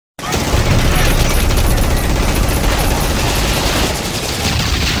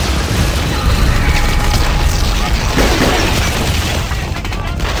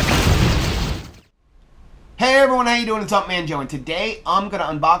doing? It's Upman Joe, and today I'm going to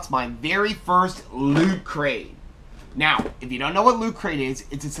unbox my very first Loot Crate. Now, if you don't know what Loot Crate is,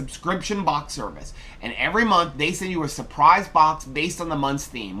 it's a subscription box service. And every month, they send you a surprise box based on the month's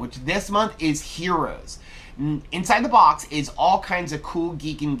theme, which this month is Heroes. Inside the box is all kinds of cool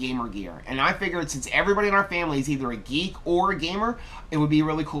geek and gamer gear. And I figured since everybody in our family is either a geek or a gamer, it would be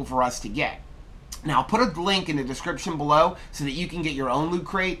really cool for us to get. Now, I'll put a link in the description below so that you can get your own Loot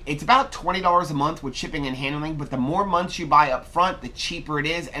Crate. It's about $20 a month with shipping and handling, but the more months you buy up front, the cheaper it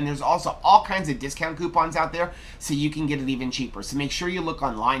is. And there's also all kinds of discount coupons out there so you can get it even cheaper. So make sure you look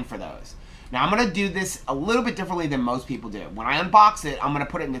online for those. Now, I'm going to do this a little bit differently than most people do. When I unbox it, I'm going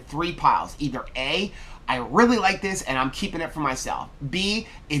to put it into 3 piles. Either A, I really like this and I'm keeping it for myself. B,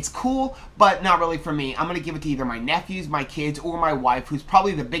 it's cool, but not really for me. I'm going to give it to either my nephews, my kids, or my wife, who's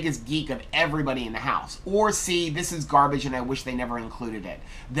probably the biggest geek of everybody in the house. Or C, this is garbage and I wish they never included it.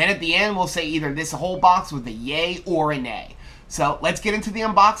 Then at the end, we'll say either this whole box with a yay or a nay. So let's get into the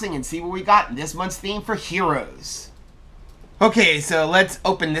unboxing and see what we got in this month's theme for Heroes. Okay, so let's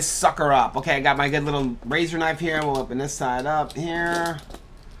open this sucker up. Okay, I got my good little razor knife here. We'll open this side up here.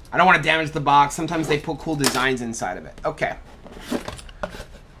 I don't want to damage the box. Sometimes they put cool designs inside of it. Okay.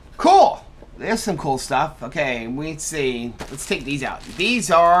 Cool. There's some cool stuff. Okay, let's see. Let's take these out.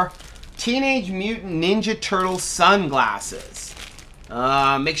 These are Teenage Mutant Ninja Turtle sunglasses.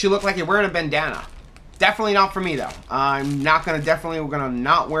 Makes you look like you're wearing a bandana. Definitely not for me, though. I'm not going to we're going to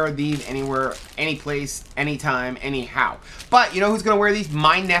not wear these anywhere, any place, anytime, anyhow. But you know who's going to wear these?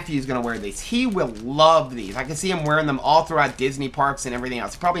 My nephew's going to wear these. He will love these. I can see him wearing them all throughout Disney parks and everything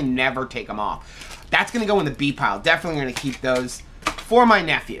else. He'll probably never take them off. That's going to go in the B pile. Definitely going to keep those for my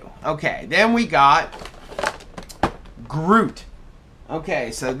nephew. Okay, then we got Groot. Okay,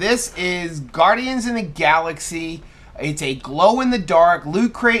 so this is Guardians in the Galaxy. It's a glow-in-the-dark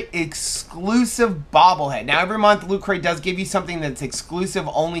Loot Crate exclusive bobblehead. Now, every month, Loot Crate does give you something that's exclusive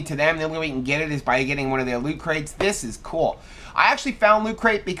only to them. The only way you can get it is by getting one of their Loot Crates. This is cool. I actually found Loot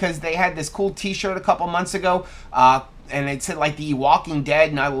Crate because they had this cool t-shirt a couple months ago, and it said, like, the Walking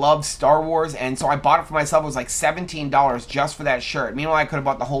Dead, and I love Star Wars, and so I bought it for myself. It was like $17 just for that shirt. Meanwhile, I could have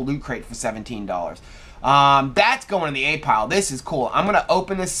bought the whole Loot Crate for $17. That's going in the A pile. This is cool. I'm going to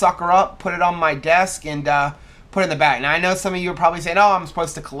open this sucker up, put it on my desk, and put it in the bag. Now, I know some of you are probably saying, oh, I'm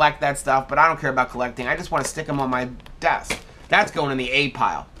supposed to collect that stuff, but I don't care about collecting. I just want to stick them on my desk. That's going in the A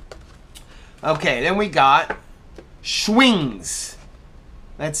pile. Okay, then we got Schwings.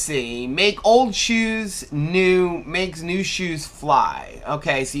 Let's see. Make old shoes new, makes new shoes fly.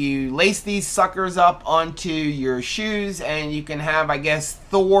 Okay, so you lace these suckers up onto your shoes, and you can have, I guess,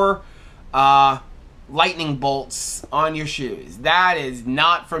 Thor, lightning bolts on your shoes. That is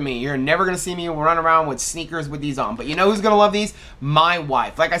not for me. You're never going to see me run around with sneakers with these on. But you know who's going to love these? My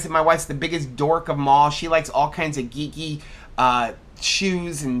wife. Like I said, my wife's the biggest dork of them all. She likes all kinds of geeky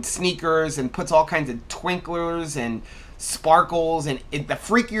shoes and sneakers and puts all kinds of twinklers and sparkles. And the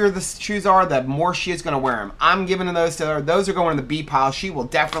freakier the shoes are, the more she is going to wear them. I'm giving those to her. Those are going in the B pile. She will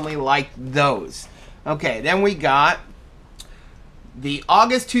definitely like those. Okay, then we got the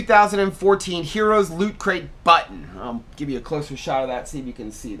August 2014 Heroes Loot Crate button. I'll give you a closer shot of that, see if you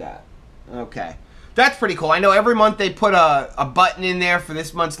can see that. Okay. That's pretty cool. I know every month they put a button in there for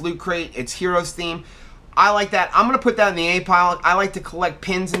this month's Loot Crate. It's Heroes theme. I like that. I'm going to put that in the A pile. I like to collect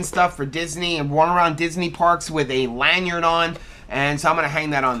pins and stuff for Disney and run around Disney parks with a lanyard on. And so I'm going to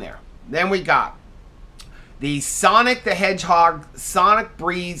hang that on there. Then we got the Sonic the Hedgehog Sonic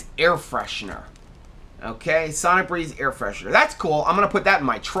Breeze Air Freshener. Okay, Sonic Breeze Air Freshener. That's cool. I'm going to put that in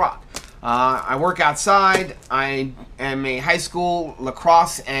my truck. I work outside. I am a high school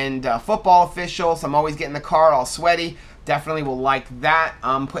lacrosse and football official, so I'm always getting the car all sweaty. Definitely will like that.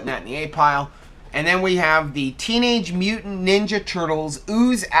 I'm putting that in the A pile. And then we have the Teenage Mutant Ninja Turtles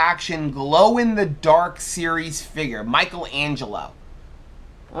Ooze Action Glow-in-the-Dark series figure, Michelangelo.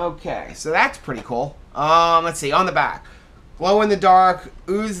 Okay, so that's pretty cool. Let's see, on the back. Glow in the dark,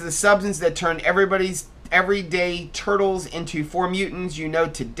 ooze the substance that turned everybody's everyday turtles into 4 mutants you know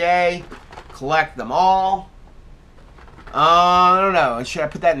today. Collect them all. I don't know. Should I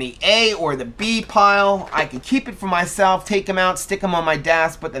put that in the A or the B pile? I can keep it for myself, take them out, stick them on my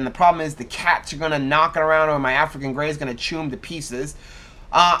desk, but then the problem is the cats are going to knock it around or my African Grey is going to chew them to pieces.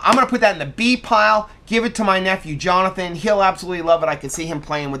 I'm going to put that in the B pile, give it to my nephew Jonathan. He'll absolutely love it. I can see him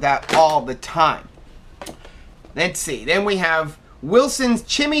playing with that all the time. Let's see. Then we have Wilson's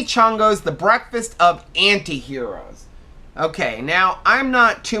Chimichangas, the breakfast of anti-heroes. Okay, now I'm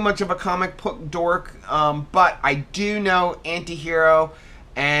not too much of a comic book dork, but I do know anti-hero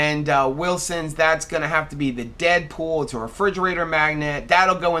and Wilson's. That's going to have to be the Deadpool. It's a refrigerator magnet.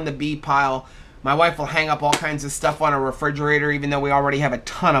 That'll go in the B pile. My wife will hang up all kinds of stuff on a refrigerator, even though we already have a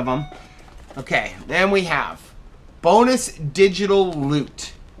ton of them. Okay, then we have bonus digital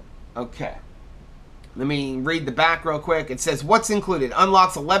loot. Okay. Let me read the back real quick. It says, what's included?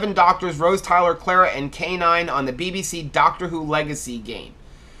 Unlocks 11 Doctors, Rose, Tyler, Clara, and K9 on the BBC Doctor Who Legacy game.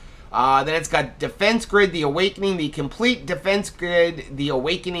 Then it's got Defense Grid, The Awakening, the complete Defense Grid, The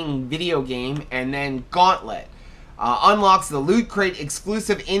Awakening video game, and then Gauntlet. Unlocks the Loot Crate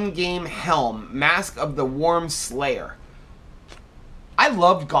exclusive in-game helm, Mask of the Worm Slayer. I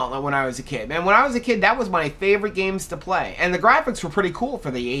loved Gauntlet when I was a kid. Man, when I was a kid, that was my favorite games to play. And the graphics were pretty cool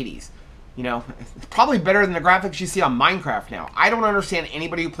for the 80s. You know, it's probably better than the graphics you see on Minecraft now. I don't understand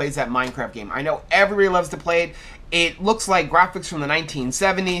anybody who plays that Minecraft game. I know everybody loves to play it. It looks like graphics from the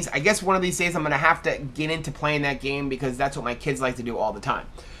 1970s. I guess one of these days I'm going to have to get into playing that game because that's what my kids like to do all the time.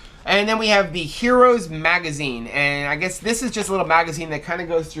 And then we have the Hereos magazine. And I guess this is just a little magazine that kind of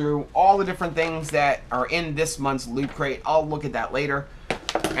goes through all the different things that are in this month's Loot Crate. I'll look at that later.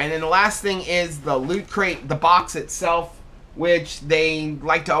 And then the last thing is the Loot Crate, the box itself, which they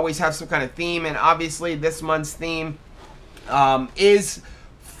like to always have some kind of theme, and obviously this month's theme is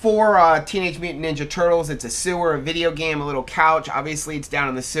for Teenage Mutant Ninja Turtles. It's a sewer, a video game, a little couch. Obviously it's down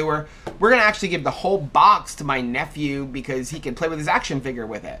in the sewer. We're going to actually give the whole box to my nephew because he can play with his action figure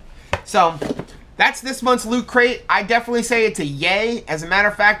with it. So that's this month's Loot Crate. I definitely say it's a yay. As a matter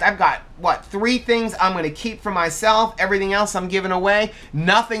of fact, I've got, what, 3 things I'm going to keep for myself. Everything else I'm giving away.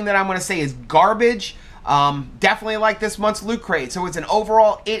 Nothing that I'm going to say is garbage. Definitely like this month's Loot Crate. So it's an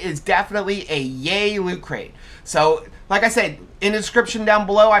overall, it is definitely a yay Loot Crate. So, like I said, in the description down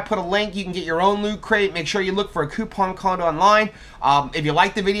below, I put a link. You can get your own Loot Crate. Make sure you look for a coupon code online. If you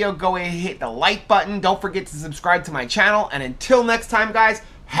like the video, go ahead and hit the like button. Don't forget to subscribe to my channel. And until next time, guys,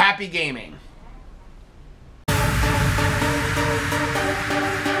 happy gaming.